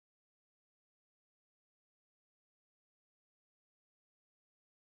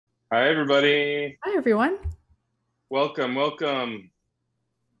Hi, everybody. Hi, everyone. Welcome, welcome.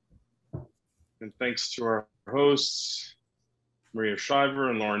 And thanks to our hosts, Maria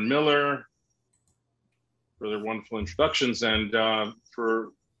Shriver and Lauren Miller, for their wonderful introductions and for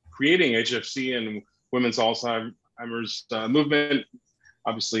creating HFC and Women's Alzheimer's movement.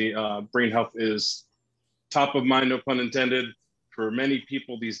 Obviously, brain health is top of mind, no pun intended, for many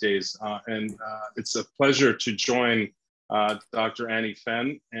people these days. And it's a pleasure to join Dr. Annie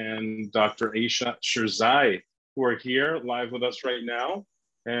Fenn and Dr. Ayesha Sherzai, who are here live with us right now.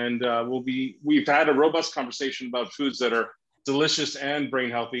 And we've had a robust conversation about foods that are delicious and brain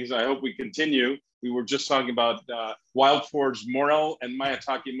healthy. So I hope we continue. We were just talking about wild foraged morel and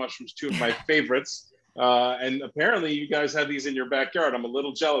maitake mushrooms, two of my favorites. And apparently you guys have these in your backyard. I'm a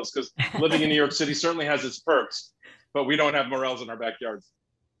little jealous because living in New York City certainly has its perks, but we don't have morels in our backyards.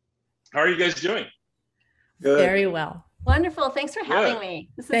 How are you guys doing? Good. Very well. Wonderful. Thanks for having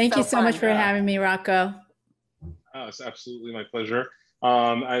me. Thank you so much for having me, Rocco. Oh, it's absolutely my pleasure.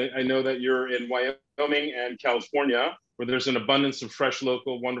 I know that you're in Wyoming and California, where there's an abundance of fresh,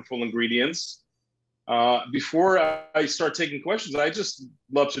 local, wonderful ingredients. Before I start taking questions, I just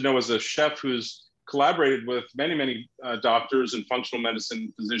love to know, as a chef who's collaborated with many doctors and functional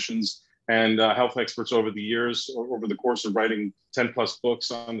medicine physicians and health experts over the years, or over the course of writing 10 plus books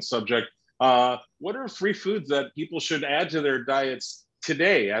on the subject, what are 3 foods that people should add to their diets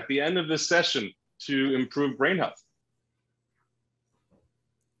today at the end of this session to improve brain health?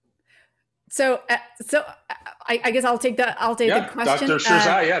 I guess I'll take the question. Dr.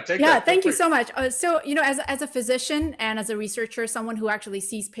 Sherzai, take that. Thank you so much. As a physician and as a researcher, someone who actually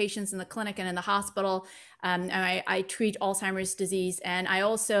sees patients in the clinic and in the hospital, I treat Alzheimer's disease, and I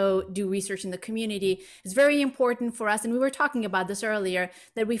also do research in the community. It's very important for us, and we were talking about this earlier,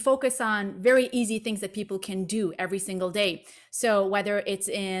 that we focus on very easy things that people can do every single day. So whether it's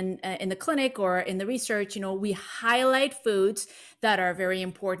in the clinic or in the research, we highlight foods that are very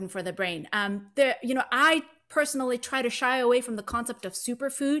important for the brain. I personally try to shy away from the concept of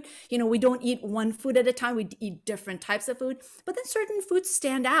superfood. We don't eat one food at a time. We eat different types of food, but then certain foods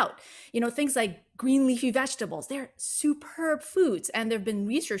stand out. Things like green leafy vegetables, they're superb foods. And there've been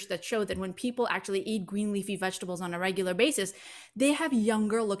research that show that when people actually eat green leafy vegetables on a regular basis, they have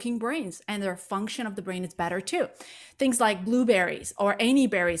younger looking brains and their function of the brain is better too. Things like blueberries, or any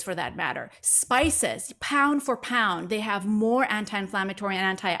berries for that matter, spices, pound for pound, they have more anti-inflammatory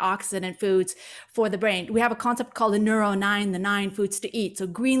and antioxidant foods for the brain. We have a concept called the Neuro 9, the 9 foods to eat. So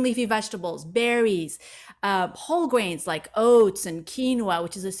green leafy vegetables, berries, whole grains like oats and quinoa,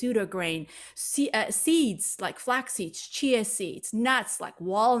 which is a pseudo grain, seeds like flax seeds, chia seeds, nuts like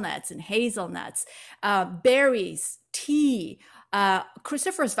walnuts and hazelnuts, berries, tea,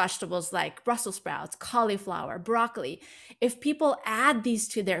 cruciferous vegetables like Brussels sprouts, cauliflower, broccoli. If people add these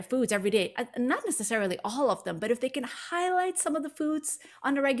to their foods every day, not necessarily all of them, but if they can highlight some of the foods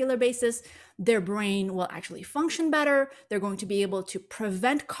on a regular basis, their brain will actually function better. They're going to be able to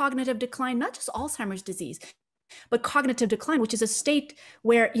prevent cognitive decline, not just Alzheimer's disease, but cognitive decline, which is a state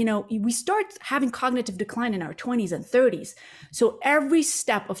where, we start having cognitive decline in our 20s and 30s. So every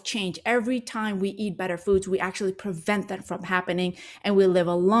step of change, every time we eat better foods, we actually prevent that from happening, and we live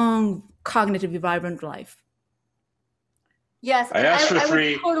a long, cognitively vibrant life. Yes, I asked for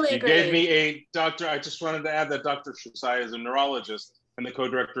 3. Totally you agree. Gave me a doctor. I just wanted to add that Dr. Sherzai is a neurologist and the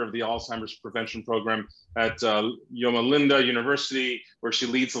co-director of the Alzheimer's prevention program at Loma Linda University, where she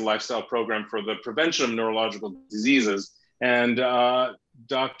leads the lifestyle program for the prevention of neurological diseases. And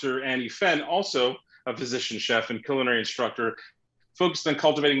Dr. Annie Fenn, also a physician, chef, and culinary instructor, focused on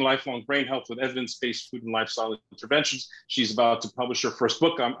cultivating lifelong brain health with evidence-based food and lifestyle interventions. She's about to publish her first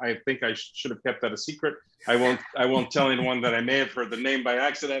book. I think I should have kept that a secret. I won't tell anyone that I may have heard the name by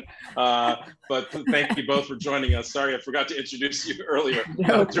accident. But thank you both for joining us. Sorry, I forgot to introduce you earlier.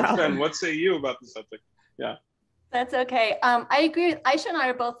 No Dr. Fenn, what say you about the subject? Yeah. That's okay. I agree. Ayesha and I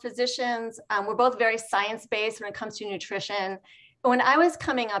are both physicians. We're both very science-based when it comes to nutrition. When I was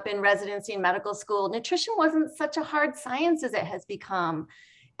coming up in residency in medical school, nutrition wasn't such a hard science as it has become.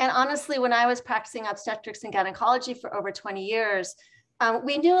 And honestly, when I was practicing obstetrics and gynecology for over 20 years,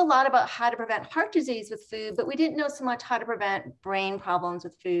 we knew a lot about how to prevent heart disease with food, but we didn't know so much how to prevent brain problems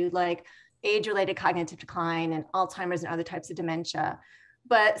with food, like age-related cognitive decline and Alzheimer's and other types of dementia.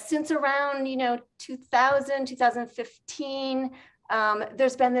 But since around 2000, 2015,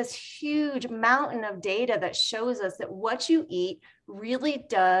 there's been this huge mountain of data that shows us that what you eat really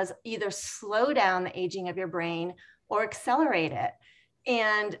does either slow down the aging of your brain or accelerate it.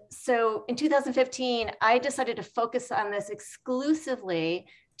 And so in 2015, I decided to focus on this exclusively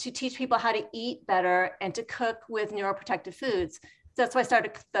to teach people how to eat better and to cook with neuroprotective foods. That's why I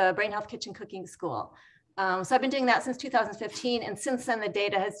started the Brain Health Kitchen Cooking School. So I've been doing that since 2015. And since then, the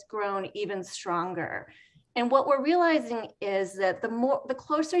data has grown even stronger. And what we're realizing is that the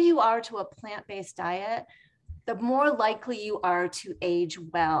closer you are to a plant-based diet, the more likely you are to age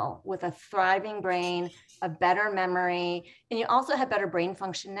well with a thriving brain, a better memory, and you also have better brain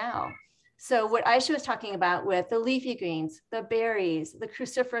function now. So what Ayesha was talking about with the leafy greens, the berries, the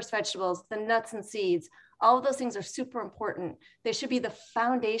cruciferous vegetables, the nuts and seeds, all of those things are super important. They should be the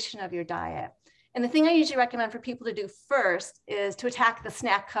foundation of your diet. And the thing I usually recommend for people to do first is to attack the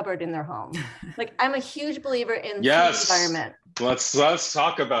snack cupboard in their home. Like, I'm a huge believer in yes. food environment. Let's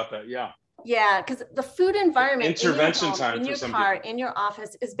talk about that. Yeah. Yeah, because the food environment intervention in your home, time in your car, in your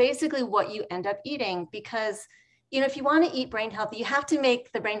office is basically what you end up eating. Because, you know, if you want to eat brain healthy, you have to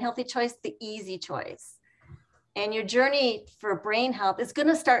make the brain healthy choice the easy choice. And your journey for brain health is going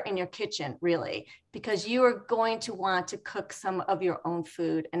to start in your kitchen, really, because you are going to want to cook some of your own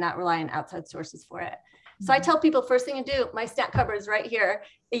food and not rely on outside sources for it. So I tell people, first thing to do, my snack cupboard is right here.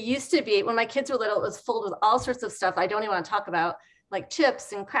 It used to be, when my kids were little, it was filled with all sorts of stuff I don't even want to talk about, like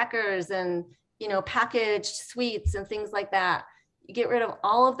chips and crackers and, you know, packaged sweets and things like that. You get rid of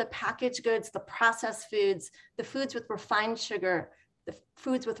all of the packaged goods, the processed foods, the foods with refined sugar, the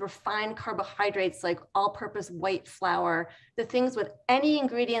foods with refined carbohydrates, like all-purpose white flour, the things with any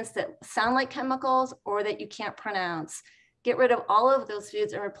ingredients that sound like chemicals or that you can't pronounce. Get rid of all of those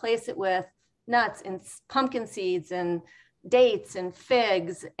foods and replace it with nuts and pumpkin seeds and dates and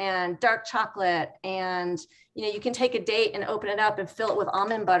figs and dark chocolate. And, you know, you can take a date and open it up and fill it with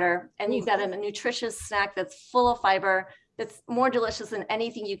almond butter. And you've got a nutritious snack that's full of fiber, that's more delicious than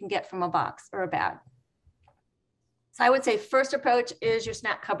anything you can get from a box or a bag. So I would say first approach is your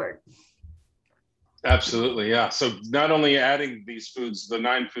snack cupboard. Absolutely, yeah. So not only adding these foods, the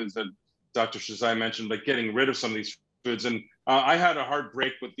 9 foods that Dr. Sherzai mentioned, but getting rid of some of these foods. And I had a hard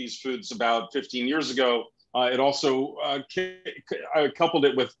break with these foods about 15 years ago. It also, I coupled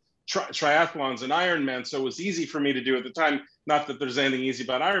it with triathlons and Ironman. So it was easy for me to do at the time. Not that there's anything easy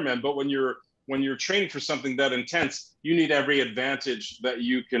about Ironman, but when you're training for something that intense, you need every advantage that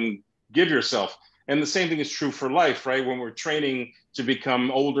you can give yourself. And the same thing is true for life, right? When we're training to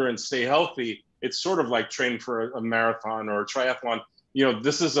become older and stay healthy, it's sort of like training for a marathon or a triathlon. You know,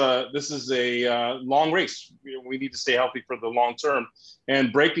 this is a long race. You know, we need to stay healthy for the long term.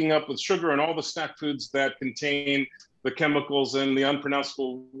 And breaking up with sugar and all the snack foods that contain the chemicals and the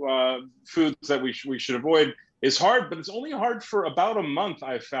unpronounceable foods that we should avoid is hard, but it's only hard for about a month,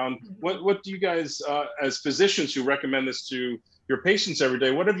 I've found. What do you guys, as physicians who recommend this to your patients every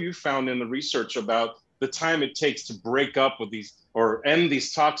day, what have you found in the research about the time it takes to break up with these or end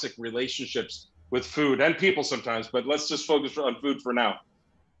these toxic relationships with food and people sometimes, but let's just focus on food for now.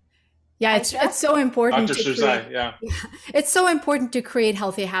 Yeah, it's so important. Dr. Sherzai, yeah. It's so important to create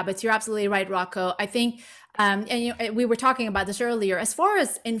healthy habits. You're absolutely right, Rocco. I think, and you know, we were talking about this earlier, as far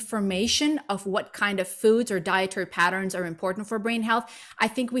as information of what kind of foods or dietary patterns are important for brain health, I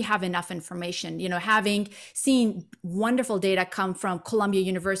think we have enough information. You know, having seen wonderful data come from Columbia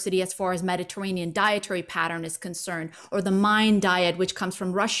University as far as Mediterranean dietary pattern is concerned, or the MIND diet, which comes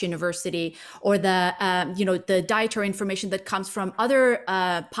from Rush University, or the, you know, the dietary information that comes from other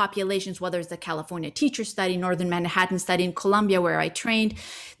populations, whether it's the California Teacher Study, Northern Manhattan Study in Columbia, where I trained,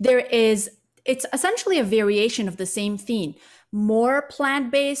 it's essentially a variation of the same theme: more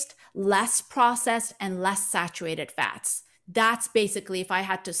plant-based, less processed, and less saturated fats. That's basically, if I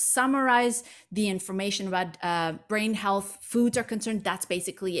had to summarize the information about brain health foods are concerned, that's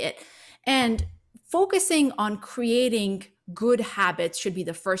basically it. And focusing on creating good habits should be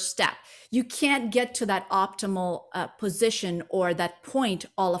the first step. You can't get to that optimal position or that point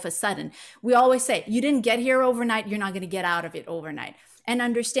all of a sudden. We always say, you didn't get here overnight, you're not going to get out of it overnight. And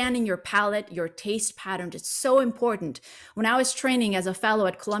understanding your palate, your taste patterns is so important. When I was training as a fellow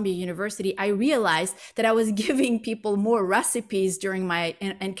at Columbia University, I realized that I was giving people more recipes during my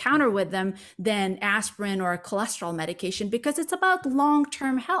encounter with them than aspirin or cholesterol medication, because it's about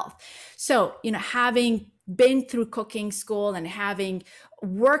long-term health. So, you know, having been through cooking school and having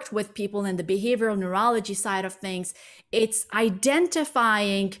worked with people in the behavioral neurology side of things, it's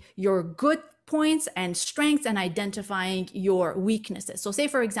identifying your good points and strengths and identifying your weaknesses. So say,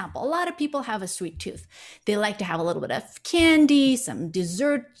 for example, a lot of people have a sweet tooth. They like to have a little bit of candy, some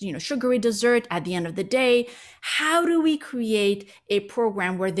dessert, you know, sugary dessert at the end of the day. How do we create a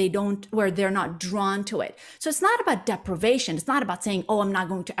program where they're not drawn to it? So it's not about deprivation. It's not about saying, oh, I'm not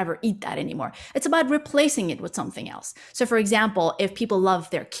going to ever eat that anymore. It's about replacing it with something else. So for example, if people love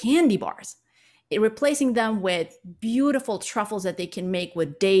their candy bars, replacing them with beautiful truffles that they can make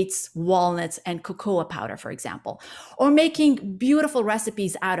with dates, walnuts, and cocoa powder, for example, or making beautiful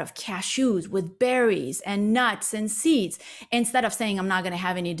recipes out of cashews with berries and nuts and seeds, instead of saying, I'm not going to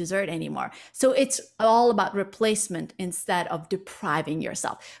have any dessert anymore. So it's all about replacement instead of depriving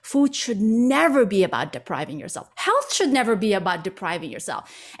yourself. Food should never be about depriving yourself. Health should never be about depriving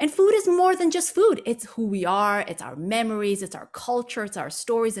yourself. And food is more than just food. It's who we are. It's our memories. It's our culture. It's our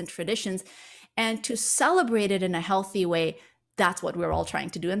stories and traditions. And to celebrate it in a healthy way, that's what we're all trying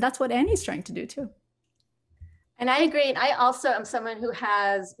to do. And that's what Annie's trying to do too. And I agree. And I also am someone who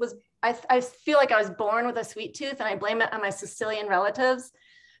I feel like I was born with a sweet tooth, and I blame it on my Sicilian relatives.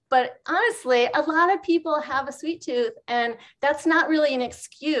 But honestly, a lot of people have a sweet tooth, and that's not really an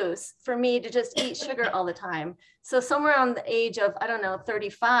excuse for me to just eat sugar all the time. So somewhere around the age of, I don't know,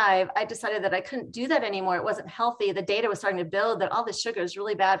 35, I decided that I couldn't do that anymore. It wasn't healthy. The data was starting to build that all this sugar is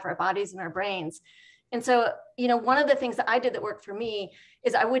really bad for our bodies and our brains. And so, one of the things that I did that worked for me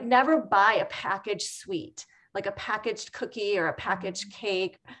is I would never buy a packaged sweet, like a packaged cookie or a packaged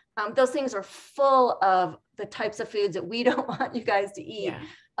cake. Those things are full of the types of foods that we don't want you guys to eat. Yeah.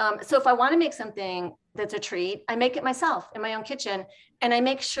 So if I want to make something that's a treat, I make it myself in my own kitchen, and I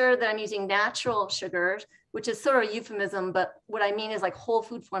make sure that I'm using natural sugars, which is sort of a euphemism, but what I mean is like whole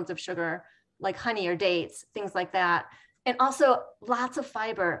food forms of sugar, like honey or dates, things like that. And also lots of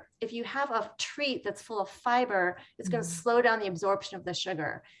fiber. If you have a treat that's full of fiber, it's going to slow down the absorption of the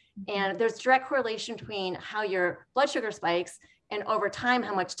sugar. And there's direct correlation between how your blood sugar spikes and over time,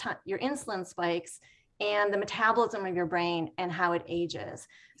 how much your insulin spikes, and the metabolism of your brain and how it ages.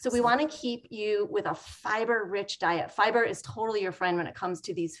 So we want to keep you with a fiber-rich diet. Fiber is totally your friend when it comes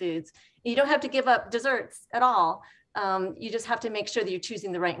to these foods. You don't have to give up desserts at all. You just have to make sure that you're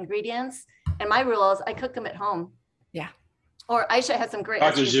choosing the right ingredients. And my rule is I cook them at home. Yeah. Or Ayesha has some great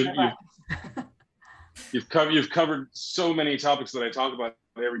Doctors, you've covered so many topics that I talk about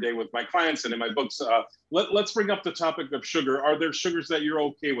every day with my clients and in my books. Let's bring up the topic of sugar. Are there sugars that you're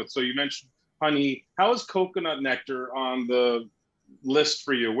okay with? So you mentioned honey. How is coconut nectar on the list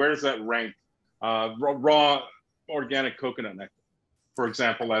for you? Where does that rank? Raw organic coconut nectar, for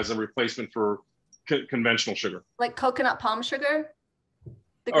example, as a replacement for conventional sugar. Like coconut palm sugar?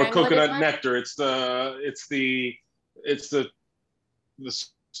 Or coconut nectar. It's the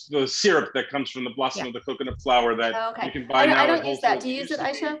syrup that comes from the blossom of the coconut flower that you can buy now. I don't use that. Do you use it,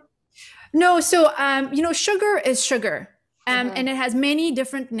 Ayesha? No. So, sugar is sugar, and it has many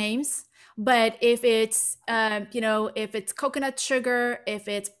different names. But if it's, if it's coconut sugar, if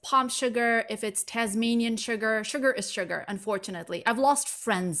it's palm sugar, if it's Tasmanian sugar, sugar is sugar, unfortunately. I've lost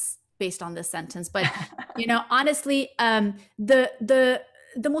friends based on this sentence, but, honestly, the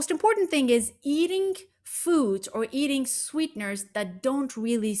most important thing is eating foods or eating sweeteners that don't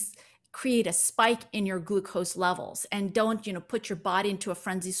really create a spike in your glucose levels and don't, put your body into a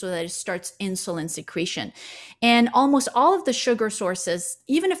frenzy so that it starts insulin secretion. And almost all of the sugar sources,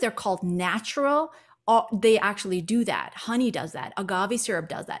 even if they're called natural, they actually do that. Honey does that. Agave syrup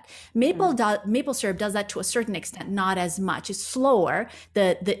does that. Maple syrup does that to a certain extent, not as much. It's slower,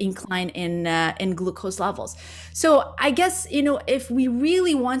 the incline in glucose levels. So I guess, if we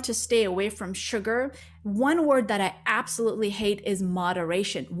really want to stay away from sugar, one word that I absolutely hate is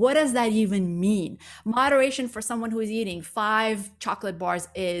moderation. What does that even mean? Moderation for someone who is eating 5 chocolate bars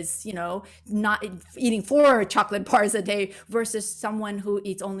is, not eating 4 chocolate bars a day versus someone who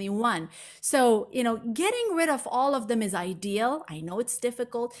eats only 1. So, getting rid of all of them is ideal. I know it's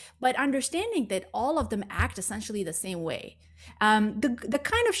difficult, but understanding that all of them act essentially the same way. The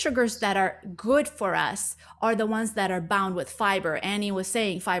kind of sugars that are good for us are the ones that are bound with fiber. Annie was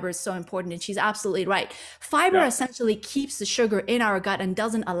saying fiber is so important, and she's absolutely right. Fiber essentially keeps the sugar in our gut and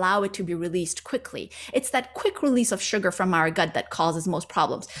doesn't allow it to be released quickly. It's that quick release of sugar from our gut that causes most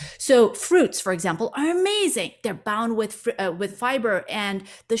problems. So fruits, for example, are amazing. They're bound with fiber, and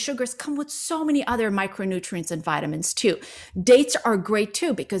the sugars come with so many other micronutrients and vitamins too. Dates are great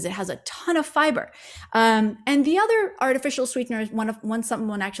too because it has a ton of fiber. And the other artificial sweeteners,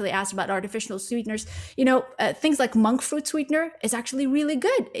 someone actually asked about artificial sweeteners, things like monk fruit sweetener is actually really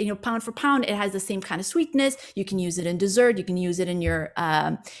good. Pound for pound, it has the same kind of sweetness. You can use it in dessert. You can use it in your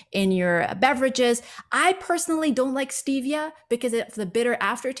beverages. I personally don't like stevia because it's the bitter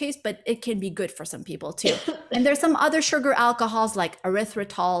aftertaste, but it can be good for some people too. And there's some other sugar alcohols like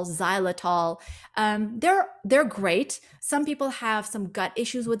erythritol, xylitol. They're great. Some people have some gut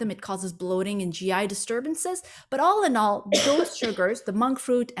issues with them. It causes bloating and GI disturbances. But all in all, those sugars, the monk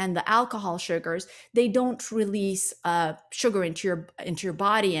fruit and the alcohol sugars, they don't release sugar into your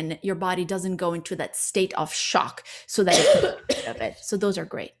body, and your body doesn't go into that state of shock so that it can get rid of it. So those are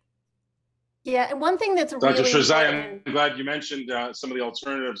great. Yeah, and one thing that's Dr. really Sherzai, important. I'm glad you mentioned some of the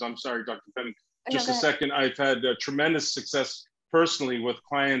alternatives. I'm sorry, Dr. Fenn, No, just go a ahead. second. I've had tremendous success personally with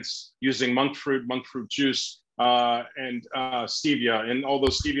clients using monk fruit juice, and stevia. And although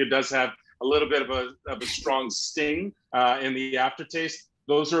stevia does have a little bit of a strong sting in the aftertaste,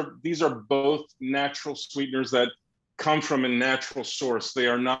 these are both natural sweeteners that come from a natural source. They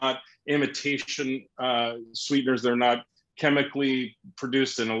are not imitation sweeteners. They're not chemically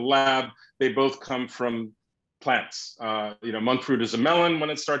produced in a lab. They both come from plants. Monk fruit is a melon when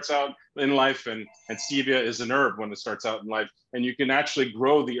it starts out in life, and stevia is an herb when it starts out in life. And you can actually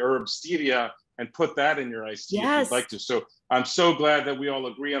grow the herb stevia and put that in your iced tea if you'd like to. So I'm so glad that we all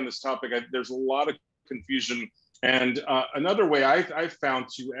agree on this topic. There's a lot of confusion. And another way I've found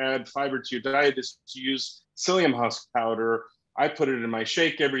to add fiber to your diet is to use psyllium husk powder. I put it in my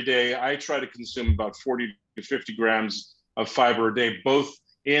shake every day. I try to consume about 40 to 50 grams of fiber a day, both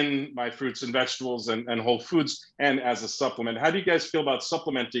in my fruits and vegetables and whole foods and as a supplement. How do you guys feel about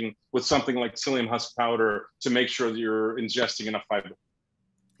supplementing with something like psyllium husk powder to make sure that you're ingesting enough fiber?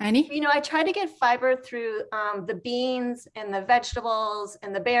 Annie? I try to get fiber through the beans and the vegetables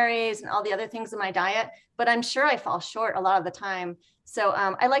and the berries and all the other things in my diet, but I'm sure I fall short a lot of the time. So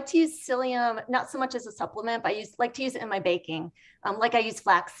I like to use psyllium, not so much as a supplement, but I like to use it in my baking. Like I use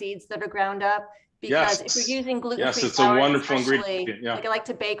flax seeds that are ground up, because if you're using gluten-free it's flour, a wonderful ingredient. Like I like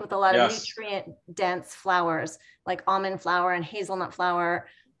to bake with a lot of nutrient-dense flours, like almond flour and hazelnut flour,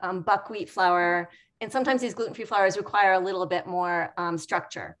 buckwheat flour. And sometimes these gluten-free flours require a little bit more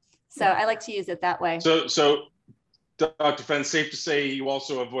structure. So I like to use it that way. So Dr. Fenn, safe to say you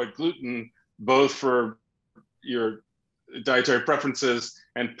also avoid gluten, both for your dietary preferences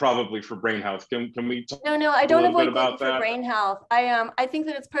and probably for brain health. Can we talk No, I don't avoid gluten for that? brain health. I think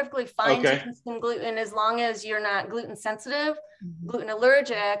that it's perfectly fine to consume gluten as long as you're not gluten sensitive, gluten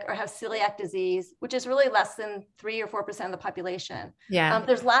allergic, or have celiac disease, which is really less than 3 or 4% of the population. Yeah.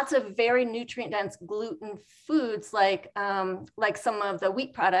 There's lots of very nutrient dense gluten foods, like some of the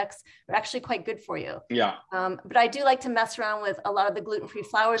wheat products are actually quite good for you. Yeah. But I do like to mess around with a lot of the gluten-free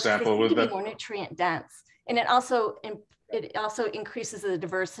flours because they seem to be more nutrient dense. And it also increases the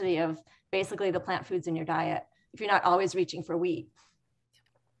diversity of basically the plant foods in your diet if you're not always reaching for wheat.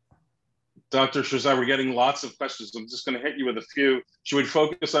 Dr. Sherzai, we're getting lots of questions. I'm just going to hit you with a few. Should we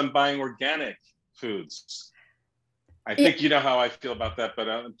focus on buying organic foods? I think you know how I feel about that, but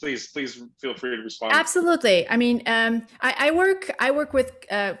please feel free to respond. Absolutely. I mean, I work with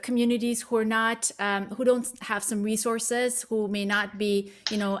communities who are not, who don't have some resources, who may not be,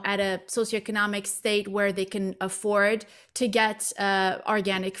 at a socioeconomic state where they can afford to get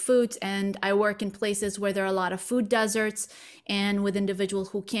organic foods. And I work in places where there are a lot of food deserts, and with individuals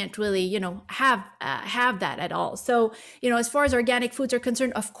who can't really, have that at all. So, as far as organic foods are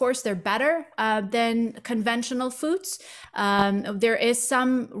concerned, of course, they're better than conventional foods. There is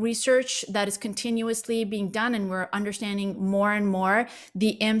some research that is continuously being done, and we're understanding more and more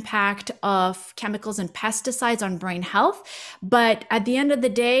the impact of chemicals and pesticides on brain health. But at the end of the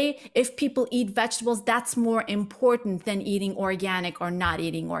day, if people eat vegetables, that's more important than eating organic or not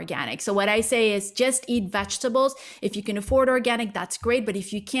eating organic. So what I say is just eat vegetables. If you can afford organic, that's great. But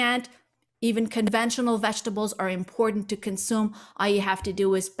if you can't, even conventional vegetables are important to consume. All you have to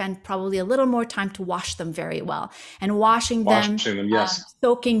do is spend probably a little more time to wash them very well. And washing them, yes.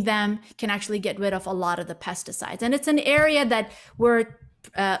 Soaking them can actually get rid of a lot of the pesticides. And it's an area that we're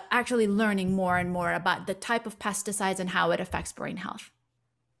actually learning more and more about the type of pesticides and how it affects brain health.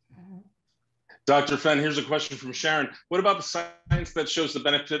 Dr. Fenn, here's a question from Sharon. What about the science that shows the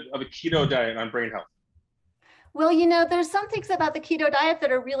benefit of a keto diet on brain health? Well, there's some things about the keto diet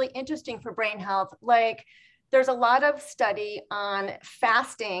that are really interesting for brain health. Like there's a lot of study on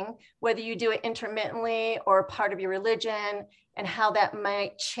fasting, whether you do it intermittently or part of your religion, and how that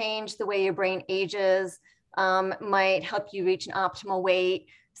might change the way your brain ages, might help you reach an optimal weight.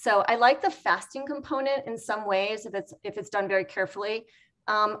 So I like the fasting component in some ways if it's done very carefully.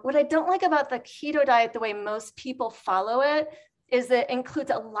 What I don't like about the keto diet, the way most people follow it, is that it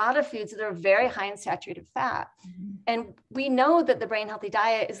includes a lot of foods that are very high in saturated fat. Mm-hmm. And we know that the brain healthy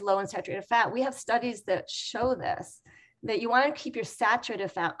diet is low in saturated fat. We have studies that show this, that you want to keep your saturated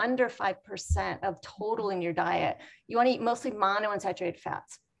fat under 5% of total in your diet. You want to eat mostly monounsaturated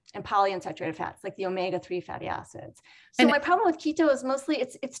fats and polyunsaturated fats, like the omega-3 fatty acids. So my problem with keto is mostly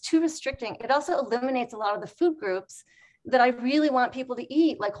it's too restricting. It also eliminates a lot of the food groups that I really want people to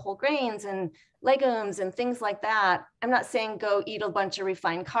eat, like whole grains and legumes and things like that. I'm not saying go eat a bunch of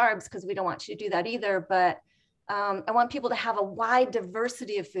refined carbs, because we don't want you to do that either, but I want people to have a wide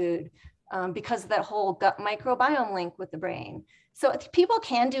diversity of food, because of that whole gut microbiome link with the brain. So people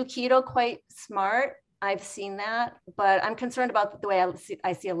can do keto quite smart. I've seen that, but I'm concerned about the way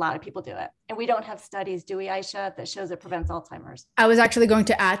I see a lot of people do it. And we don't have studies, do we, Ayesha, that shows it prevents Alzheimer's? I was actually going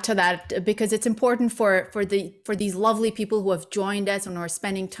to add to that because it's important for these lovely people who have joined us and who are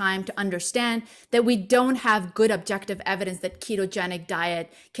spending time to understand that we don't have good objective evidence that ketogenic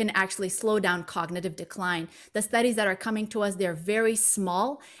diet can actually slow down cognitive decline. The studies that are coming to us, they're very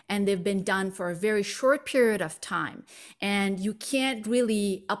small and they've been done for a very short period of time. And you can't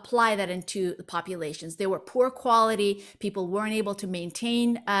really apply that into the populations. They were poor quality. People weren't able to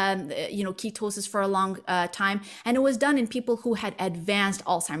maintain, ketosis for a long time. And it was done in people who had advanced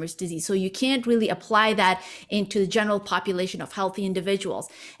Alzheimer's disease. So you can't really apply that into the general population of healthy individuals.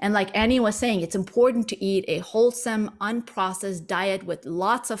 And like Annie was saying, it's important to eat a wholesome, unprocessed diet with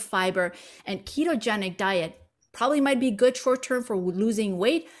lots of fiber. And ketogenic diet probably might be good short term for losing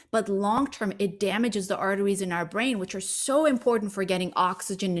weight, but long term, it damages the arteries in our brain, which are so important for getting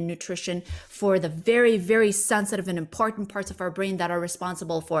oxygen and nutrition for the very, very sensitive and important parts of our brain that are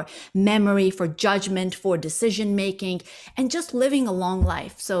responsible for memory, for judgment, for decision making, and just living a long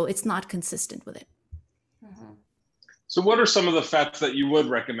life. So it's not consistent with it. Mm-hmm. So what are some of the fats that you would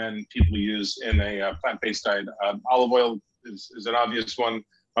recommend people use in a plant-based diet? Olive oil is an obvious one.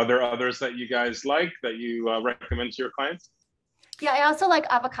 Are there others that you guys like that you recommend to your clients? Yeah, I also like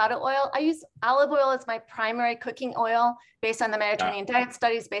avocado oil. I use olive oil as my primary cooking oil based on the Mediterranean diet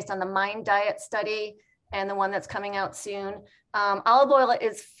studies, based on the Mind Diet study, and the one that's coming out soon. Olive oil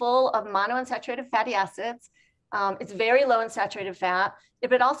is full of monounsaturated fatty acids. It's very low in saturated fat,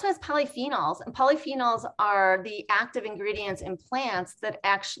 but it also has polyphenols. And polyphenols are the active ingredients in plants that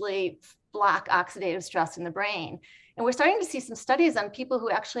actually block oxidative stress in the brain. And we're starting to see some studies on people who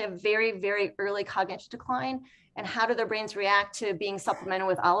actually have very, very early cognitive decline and how do their brains react to being supplemented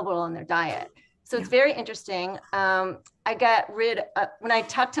with olive oil in their diet. So it's very interesting. I got when I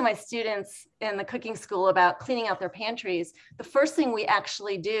talk to my students in the cooking school about cleaning out their pantries, the first thing we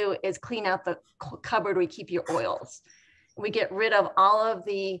actually do is clean out the cupboard we keep your oils. We get rid of all of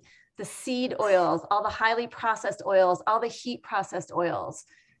the seed oils, all the highly processed oils, all the heat processed oils.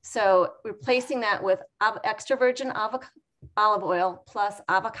 So replacing that with extra virgin olive oil plus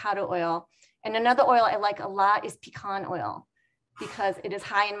avocado oil. And another oil I like a lot is pecan oil because it is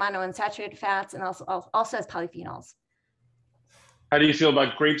high in monounsaturated fats and also has polyphenols. How do you feel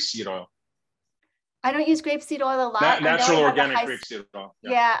about grapeseed oil? I don't use grapeseed oil a lot. Natural organic grapeseed oil.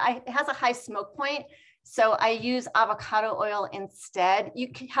 Yeah, it has a high smoke point. So I use avocado oil instead.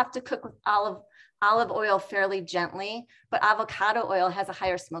 You have to cook with olive oil fairly gently, but avocado oil has a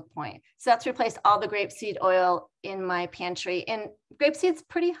higher smoke point. So that's replaced all the grapeseed oil in my pantry. And grapeseed's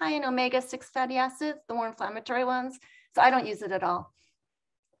pretty high in omega-6 fatty acids, the more inflammatory ones. So I don't use it at all.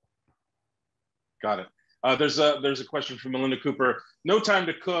 Got it. There's a question from Melinda Cooper. No time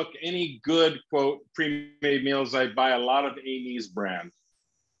to cook. Any good, quote, pre-made meals? I buy a lot of Amy's brand.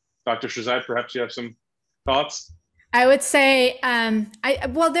 Dr. Sherzai, perhaps you have some thoughts? I would say,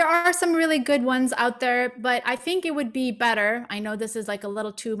 well, there are some really good ones out there, but I think it would be better. I know this is like a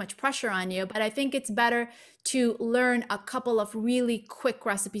little too much pressure on you, but I think it's better to learn a couple of really quick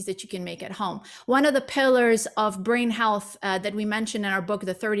recipes that you can make at home. One of the pillars of brain health that we mentioned in our book,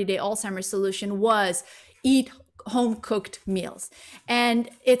 The 30-Day Alzheimer's Solution, was eat home cooked meals. And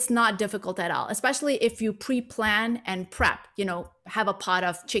it's not difficult at all, especially if you pre-plan and prep, have a pot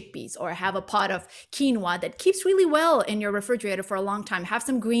of chickpeas or have a pot of quinoa that keeps really well in your refrigerator for a long time. Have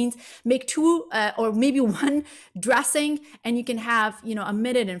some greens, make two or maybe one dressing, and you can have, a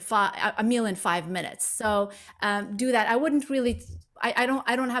meal in 5 minutes. So do that. I wouldn't really, I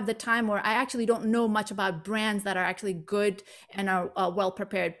don't have the time, or I actually don't know much about brands that are actually good and are well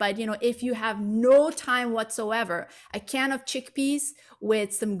prepared. But if you have no time whatsoever, a can of chickpeas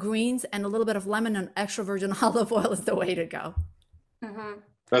with some greens and a little bit of lemon and extra virgin olive oil is the way to go. Mm-hmm.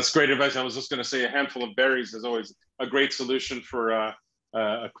 That's great advice. I was just going to say a handful of berries is always a great solution for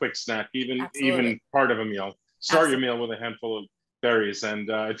a quick snack, even part of a meal. Start your meal with a handful of berries, and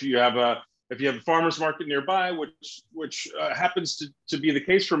if you have a farmer's market nearby, which happens to be the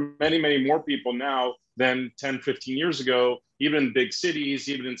case for many, many more people now than 10, 15 years ago, even in big cities,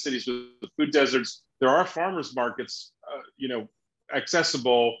 even in cities with food deserts, there are farmer's markets,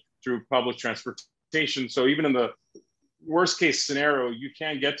 accessible through public transportation. So even in the worst case scenario, you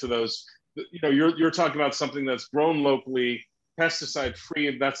can get to those. You're talking about something that's grown locally, pesticide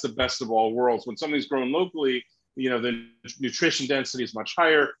free. That's the best of all worlds. When something's grown locally, the nutrition density is much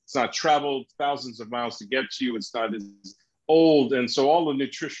higher. It's not traveled thousands of miles to get to you. It's not as old. And so all the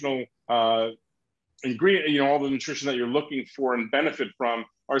nutritional ingredient, all the nutrition that you're looking for and benefit from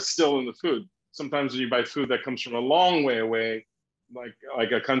are still in the food. Sometimes when you buy food that comes from a long way away, like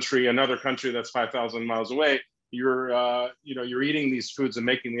another country that's 5,000 miles away, you're eating these foods and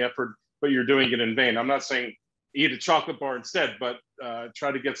making the effort, but you're doing it in vain. I'm not saying eat a chocolate bar instead, but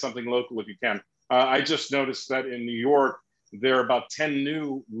try to get something local if you can. I just noticed that in New York, there are about 10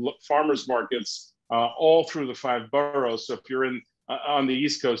 new farmers markets all through the 5 boroughs. So if you're on the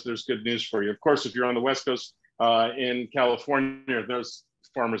East Coast, there's good news for you. Of course, if you're on the West Coast in California, there's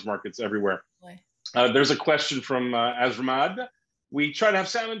farmers markets everywhere. There's a question from Azramad. We try to have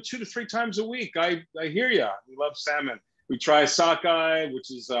salmon 2 to 3 times a week. I hear you. We love salmon. We try sockeye,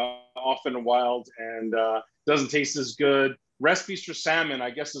 which is often wild and doesn't taste as good. Recipes for salmon, I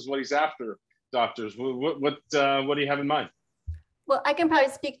guess, is what he's after, doctors. What do you have in mind? Well, I can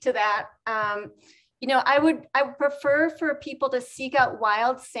probably speak to that. I would prefer for people to seek out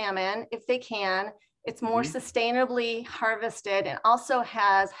wild salmon if they can. It's more sustainably harvested and also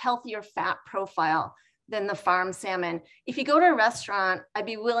has healthier fat profile than the farm salmon. If you go to a restaurant, I'd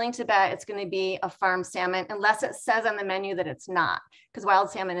be willing to bet it's going to be a farm salmon unless it says on the menu that it's not, because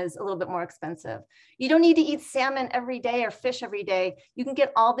wild salmon is a little bit more expensive. You don't need to eat salmon every day or fish every day. You can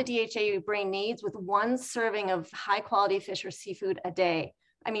get all the DHA your brain needs with 1 serving of high quality fish or seafood a day.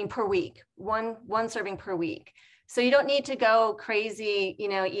 I mean, per week, one serving per week. So you don't need to go crazy,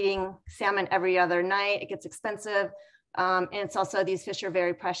 eating salmon every other night. It gets expensive. And it's also, these fish are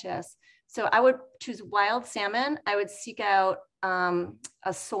very precious. So I would choose wild salmon. I would seek out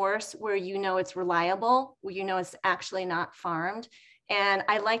a source where it's reliable, where it's actually not farmed. And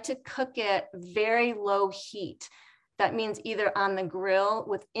I like to cook it very low heat. That means either on the grill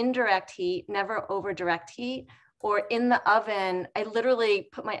with indirect heat, never over direct heat, or in the oven. I literally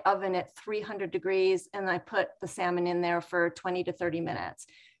put my oven at 300 degrees and I put the salmon in there for 20 to 30 minutes.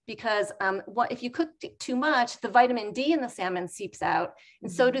 Because if you cook too much, the vitamin D in the salmon seeps out, and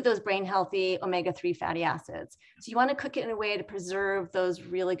so do those brain healthy omega-3 fatty acids. So you want to cook it in a way to preserve those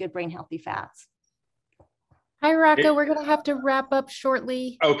really good brain healthy fats. Hi, Rocco. We're going to have to wrap up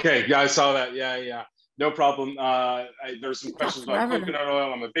shortly. Okay. Yeah, I saw that. Yeah. No problem. There's some questions about coconut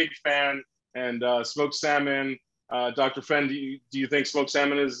oil. I'm a big fan. And smoked salmon. Dr. Fenn, do you think smoked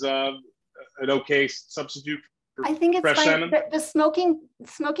salmon is an okay substitute? I think it's fine. Salmon? The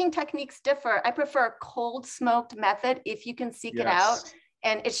smoking techniques differ. I prefer a cold smoked method if you can seek it out,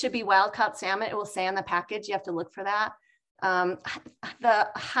 and it should be wild caught salmon. It will say on the package. You have to look for that. The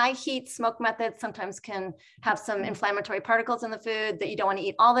high heat smoke method sometimes can have some inflammatory particles in the food that you don't want to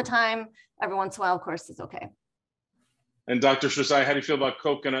eat all the time. Every once in a while, of course, is okay. And Dr. Sherzai, how do you feel about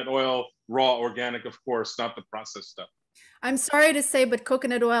coconut oil, raw, organic, of course, not the processed stuff? I'm sorry to say, but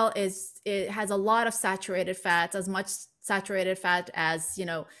coconut oil it has a lot of saturated fats, as much saturated fat as,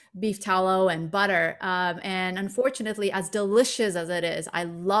 beef tallow and butter. And unfortunately, as delicious as it is, I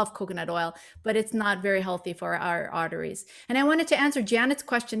love coconut oil, but it's not very healthy for our arteries. And I wanted to answer Janet's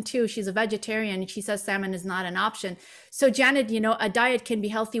question too. She's a vegetarian. She says salmon is not an option. So Janet, a diet can be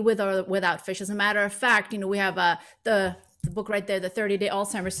healthy with or without fish. As a matter of fact, we have the book right there, the 30-day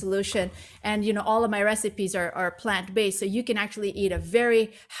Alzheimer's solution. And, all of my recipes are plant-based. So you can actually eat a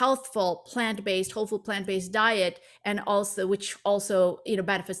very healthful, plant-based, whole food plant-based diet, and also, which also,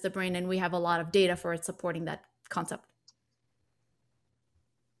 benefits the brain. And we have a lot of data for it supporting that concept.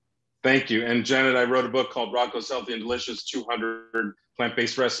 Thank you. And Janet, I wrote a book called Rocco's Healthy and Delicious 200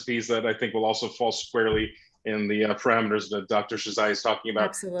 Plant-Based Recipes that I think will also fall squarely in the parameters that Dr. Sherzai is talking about.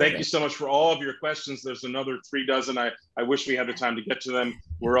 Absolutely. Thank you so much for all of your questions. There's another 3 dozen. I wish we had the time to get to them.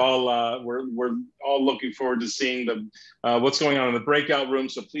 We're all looking forward to seeing what's going on in the breakout room.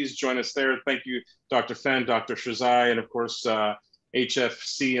 So please join us there. Thank you, Dr. Fenn, Dr. Sherzai, and of course,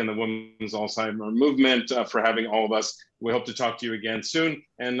 HFC and the Women's Alzheimer's Movement for having all of us. We hope to talk to you again soon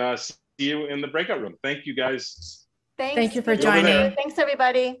and see you in the breakout room. Thank you, guys. Thanks. Thank you for joining. Thanks,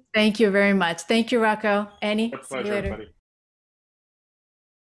 everybody. Thank you very much. Thank you, Rocco. Annie, My see you pleasure, later. everybody.